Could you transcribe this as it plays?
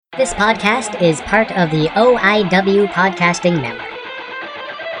This podcast is part of the OIW Podcasting Network.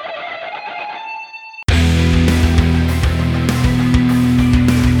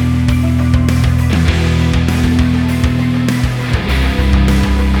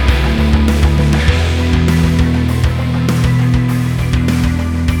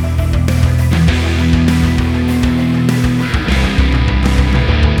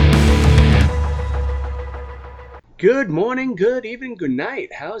 Good morning, good evening, good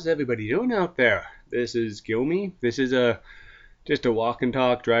night. How's everybody doing out there? This is Guilmy. This is just a walk and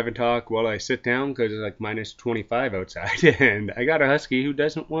talk, drive and talk while I sit down because it's like minus 25 outside, and I got a husky who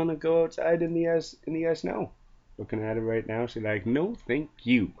doesn't want to go outside in the snow. Looking at it right now, she's like, "No, thank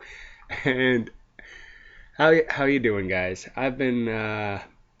you." And how you doing, guys? I've been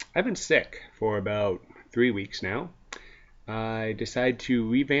sick for about 3 weeks now. I decided to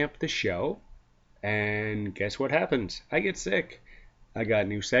revamp the show. And guess what happens? I get sick. I got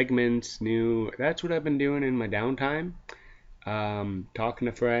new segments, that's what I've been doing in my downtime. Talking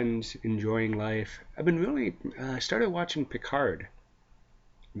to friends, enjoying life. I've been really, started watching Picard.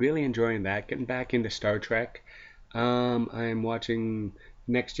 Really enjoying that, getting back into Star Trek. I'm watching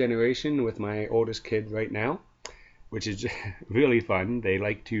Next Generation with my oldest kid right now, which is really fun. They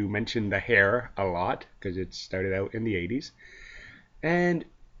like to mention the hair a lot because it started out in the 80s. And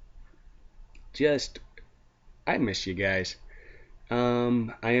I miss you guys. I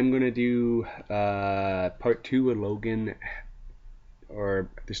am going to do part 2 of Logan, or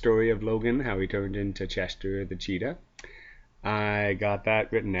the story of Logan, how he turned into Chester the cheetah. I got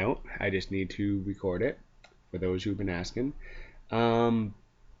that written out. I just need to record it, for those who've been asking.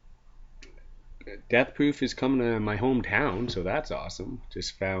 Death Proof is coming to my hometown, so that's awesome.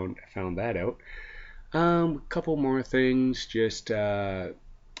 Just found that out. Couple more things, just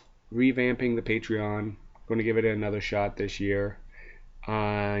revamping the Patreon. Going to give it another shot this year.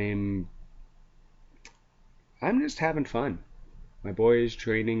 I'm just having fun. My boy is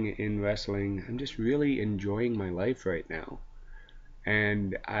training in wrestling. I'm just really enjoying my life right now.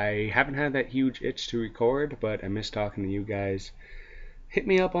 And I haven't had that huge itch to record, but I miss talking to you guys. Hit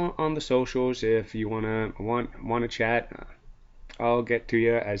me up on the socials if you wanna chat. I'll get to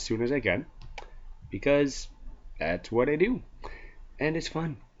you as soon as I can, because that's what I do, and it's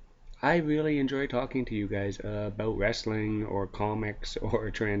fun. I really enjoy talking to you guys about wrestling or comics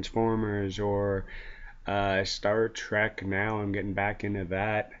or Transformers or Star Trek. Now I'm getting back into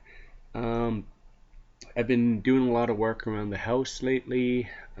that. I've been doing a lot of work around the house lately,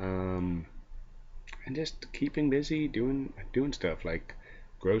 and just keeping busy doing stuff like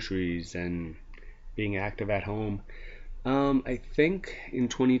groceries and being active at home. I think in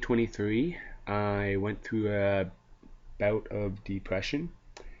 2023 I went through a bout of depression.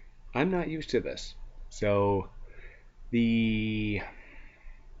 I'm not used to this. So I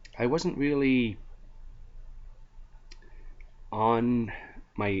wasn't really on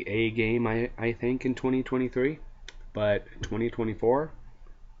my A game, I think, in 2023. But 2024,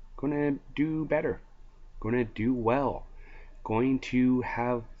 gonna do better. Gonna do well. Going to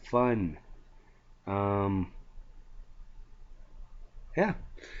have fun. Yeah.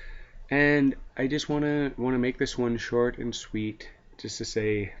 And I just wanna make this one short and sweet, just to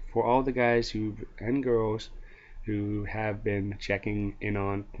say, for all the guys and girls who have been checking in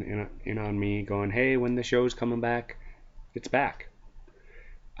on me, going, "Hey, when the show's coming back?" It's back.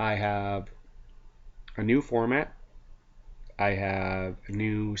 I have a new format. I have a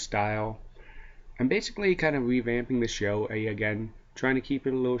new style. I'm basically kind of revamping the show again, trying to keep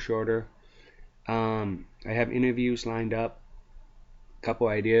it a little shorter. I have interviews lined up. Couple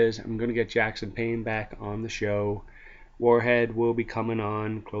ideas. I'm going to get Jackson Payne back on the show. Warhead will be coming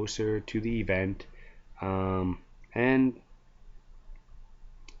on closer to the event. And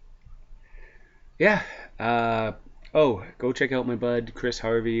yeah. Go check out my bud Chris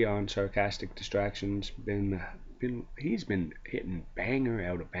Harvey on Sarcastic Distractions. He's been hitting banger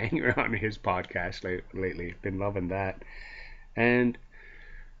out of banger on his podcast lately. Been loving that. And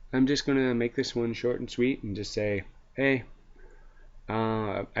I'm just going to make this one short and sweet and just say, hey,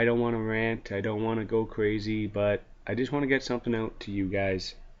 I don't want to rant, I don't want to go crazy, but I just want to get something out to you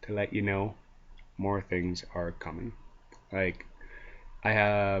guys to let you know more things are coming. Like, I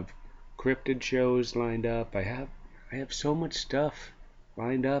have cryptid shows lined up. I have so much stuff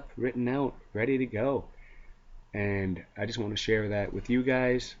lined up, written out, ready to go. And I just want to share that with you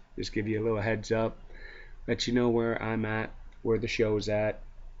guys. Just give you a little heads up, let you know where I'm at, where the show's at.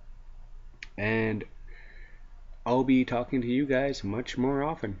 And I'll be talking to you guys much more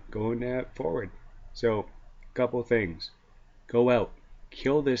often going forward. So, couple things. Go out,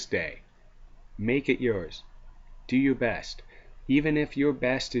 kill this day, make it yours, do your best. Even if your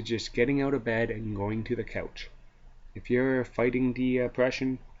best is just getting out of bed and going to the couch. If you're fighting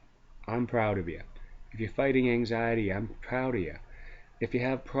depression, I'm proud of you. If you're fighting anxiety, I'm proud of you. If you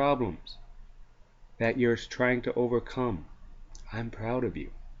have problems that you're trying to overcome, I'm proud of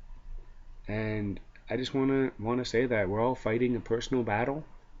you. And I just wanna say that we're all fighting a personal battle.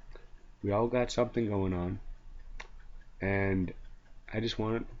 We all got something going on, and I just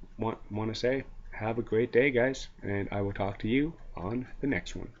want to say, have a great day, guys, and I will talk to you on the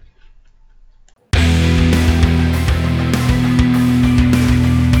next one.